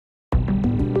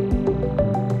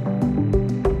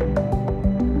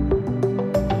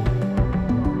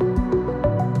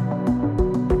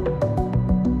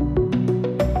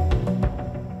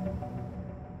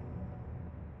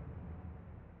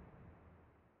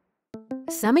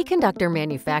Semiconductor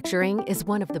manufacturing is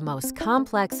one of the most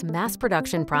complex mass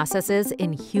production processes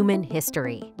in human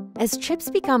history. As chips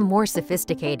become more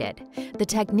sophisticated, the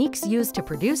techniques used to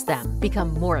produce them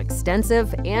become more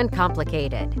extensive and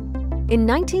complicated. In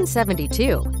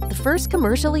 1972, the first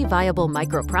commercially viable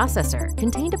microprocessor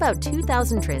contained about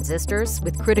 2,000 transistors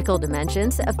with critical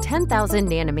dimensions of 10,000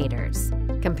 nanometers.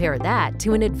 Compare that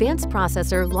to an advanced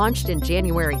processor launched in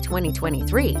January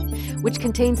 2023, which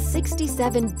contains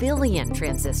 67 billion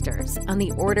transistors on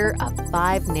the order of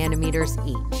 5 nanometers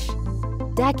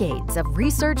each. Decades of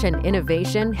research and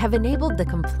innovation have enabled the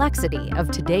complexity of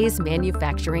today's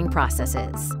manufacturing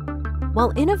processes.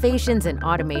 While innovations in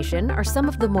automation are some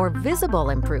of the more visible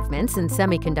improvements in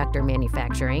semiconductor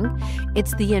manufacturing,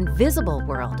 it's the invisible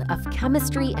world of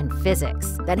chemistry and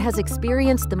physics that has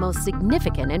experienced the most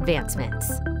significant advancements.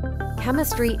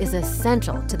 Chemistry is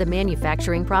essential to the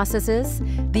manufacturing processes,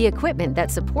 the equipment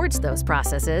that supports those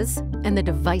processes, and the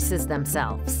devices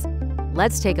themselves.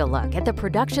 Let's take a look at the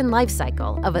production life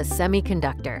cycle of a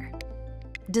semiconductor.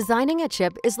 Designing a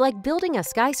chip is like building a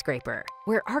skyscraper,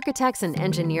 where architects and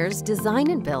engineers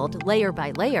design and build layer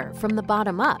by layer from the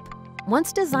bottom up.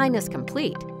 Once design is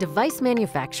complete, device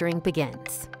manufacturing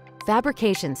begins.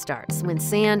 Fabrication starts when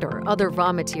sand or other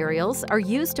raw materials are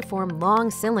used to form long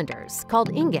cylinders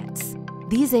called ingots.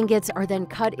 These ingots are then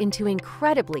cut into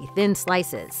incredibly thin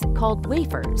slices called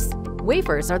wafers.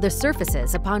 Wafers are the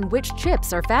surfaces upon which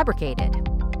chips are fabricated.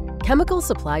 Chemical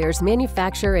suppliers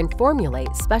manufacture and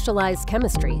formulate specialized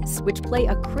chemistries, which play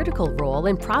a critical role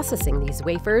in processing these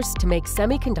wafers to make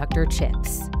semiconductor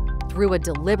chips. Through a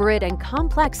deliberate and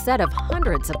complex set of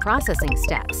hundreds of processing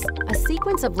steps, a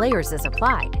sequence of layers is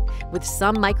applied, with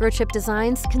some microchip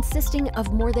designs consisting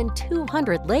of more than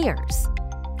 200 layers.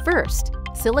 First,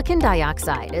 silicon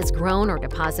dioxide is grown or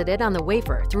deposited on the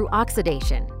wafer through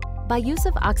oxidation by use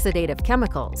of oxidative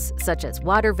chemicals such as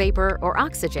water vapor or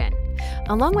oxygen,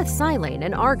 along with silane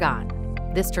and argon.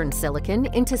 This turns silicon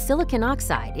into silicon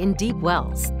oxide in deep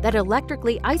wells that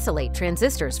electrically isolate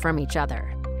transistors from each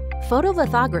other.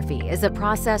 Photolithography is a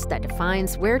process that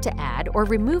defines where to add or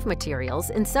remove materials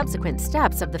in subsequent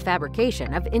steps of the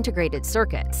fabrication of integrated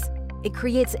circuits. It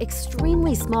creates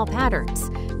extremely small patterns,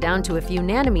 down to a few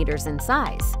nanometers in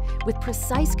size, with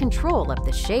precise control of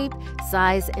the shape,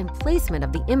 size, and placement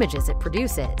of the images it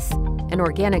produces. An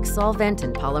organic solvent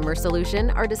and polymer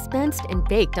solution are dispensed and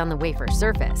baked on the wafer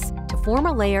surface to form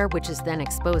a layer which is then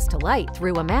exposed to light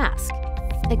through a mask.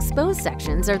 Exposed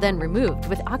sections are then removed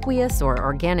with aqueous or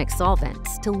organic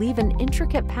solvents to leave an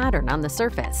intricate pattern on the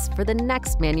surface for the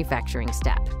next manufacturing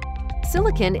step.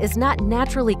 Silicon is not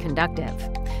naturally conductive.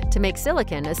 To make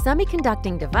silicon a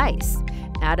semiconducting device,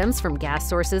 atoms from gas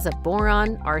sources of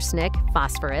boron, arsenic,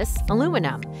 phosphorus,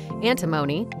 aluminum,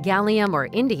 antimony, gallium, or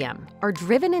indium are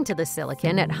driven into the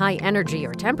silicon at high energy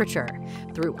or temperature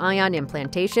through ion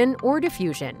implantation or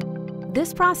diffusion.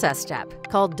 This process step,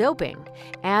 called doping,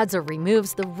 adds or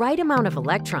removes the right amount of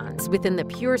electrons within the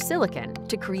pure silicon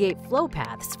to create flow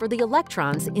paths for the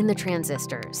electrons in the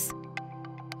transistors.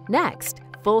 Next,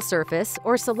 full surface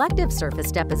or selective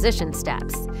surface deposition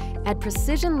steps add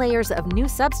precision layers of new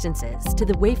substances to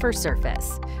the wafer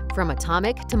surface, from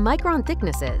atomic to micron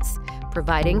thicknesses,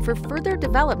 providing for further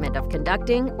development of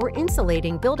conducting or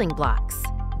insulating building blocks.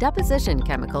 Deposition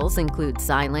chemicals include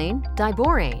silane,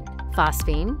 diborane,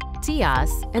 phosphine,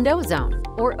 TiO, and ozone,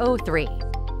 or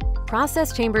O3.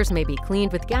 Process chambers may be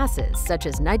cleaned with gases such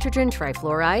as nitrogen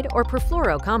trifluoride or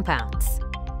perfluoro compounds.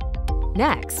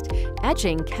 Next,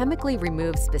 etching chemically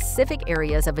removes specific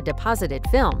areas of a deposited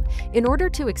film in order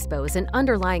to expose an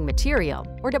underlying material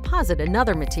or deposit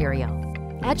another material.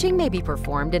 Etching may be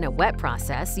performed in a wet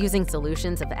process using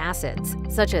solutions of acids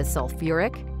such as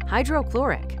sulfuric,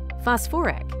 hydrochloric,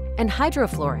 phosphoric, and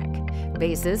hydrofluoric,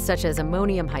 bases such as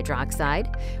ammonium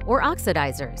hydroxide, or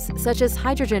oxidizers such as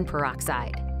hydrogen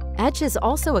peroxide. Etch is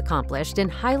also accomplished in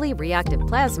highly reactive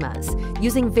plasmas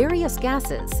using various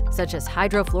gases such as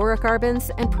hydrofluorocarbons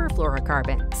and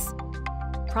perfluorocarbons.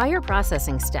 Prior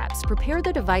processing steps prepare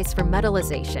the device for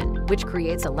metallization, which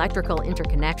creates electrical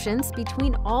interconnections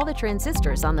between all the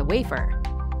transistors on the wafer.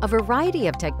 A variety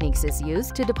of techniques is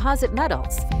used to deposit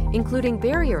metals, including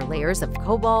barrier layers of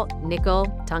cobalt, nickel,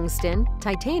 tungsten,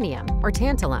 titanium, or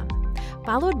tantalum,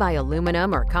 followed by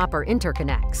aluminum or copper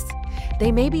interconnects.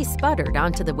 They may be sputtered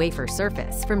onto the wafer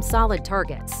surface from solid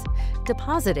targets,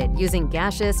 deposited using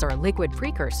gaseous or liquid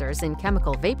precursors in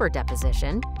chemical vapor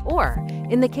deposition, or,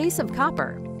 in the case of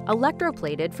copper,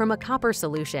 electroplated from a copper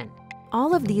solution.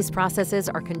 All of these processes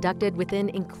are conducted within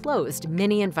enclosed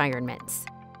mini-environments.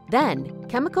 Then,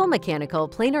 chemical-mechanical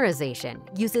planarization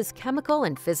uses chemical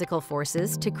and physical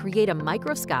forces to create a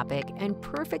microscopic and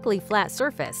perfectly flat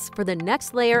surface for the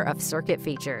next layer of circuit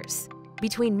features.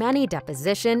 Between many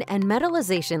deposition and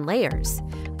metallization layers,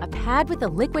 a pad with a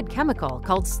liquid chemical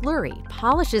called slurry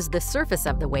polishes the surface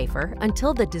of the wafer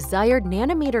until the desired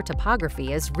nanometer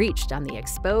topography is reached on the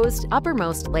exposed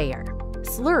uppermost layer.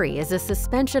 Slurry is a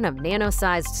suspension of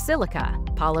nano-sized silica,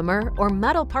 polymer, or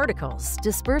metal particles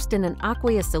dispersed in an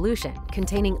aqueous solution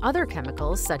containing other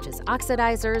chemicals such as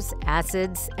oxidizers,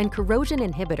 acids, and corrosion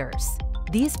inhibitors.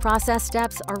 These process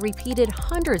steps are repeated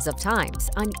hundreds of times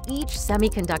on each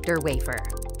semiconductor wafer.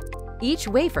 Each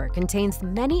wafer contains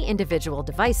many individual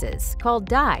devices called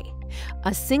die.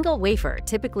 A single wafer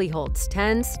typically holds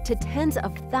tens to tens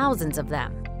of thousands of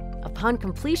them. Upon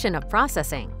completion of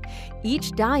processing,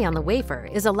 each die on the wafer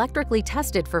is electrically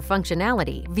tested for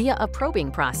functionality via a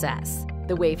probing process.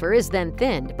 The wafer is then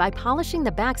thinned by polishing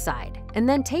the backside, and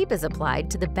then tape is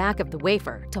applied to the back of the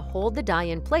wafer to hold the die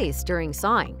in place during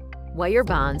sawing. Wire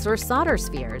bonds or solder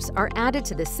spheres are added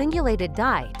to the singulated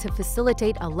die to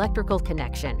facilitate electrical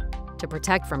connection. To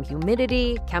protect from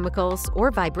humidity, chemicals,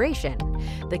 or vibration,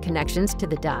 the connections to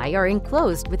the die are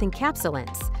enclosed with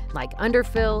encapsulants like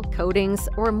underfill, coatings,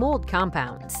 or mold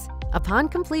compounds. Upon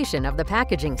completion of the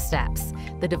packaging steps,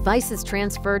 the device is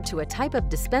transferred to a type of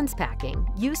dispense packing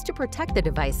used to protect the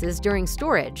devices during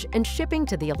storage and shipping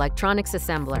to the electronics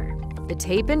assembler. The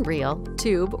tape and reel,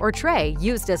 tube, or tray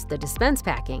used as the dispense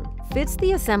packing fits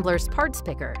the assembler's parts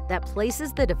picker that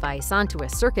places the device onto a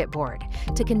circuit board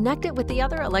to connect it with the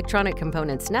other electronic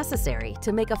components necessary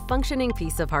to make a functioning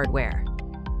piece of hardware.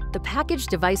 The packaged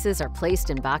devices are placed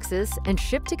in boxes and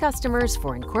shipped to customers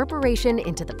for incorporation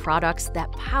into the products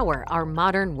that power our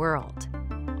modern world.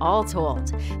 All told,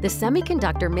 the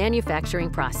semiconductor manufacturing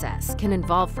process can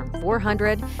involve from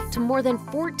 400 to more than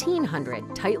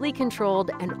 1,400 tightly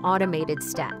controlled and automated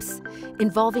steps,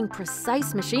 involving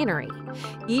precise machinery,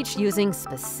 each using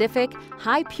specific,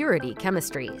 high-purity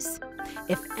chemistries.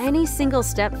 If any single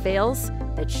step fails,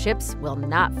 the chips will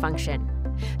not function.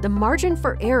 The margin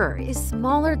for error is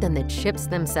smaller than the chips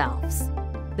themselves.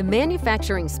 The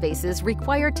manufacturing spaces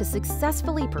required to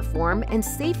successfully perform and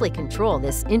safely control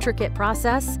this intricate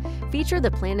process feature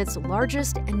the planet's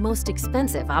largest and most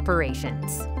expensive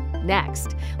operations.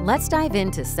 Next, let's dive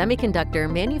into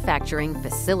semiconductor manufacturing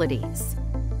facilities.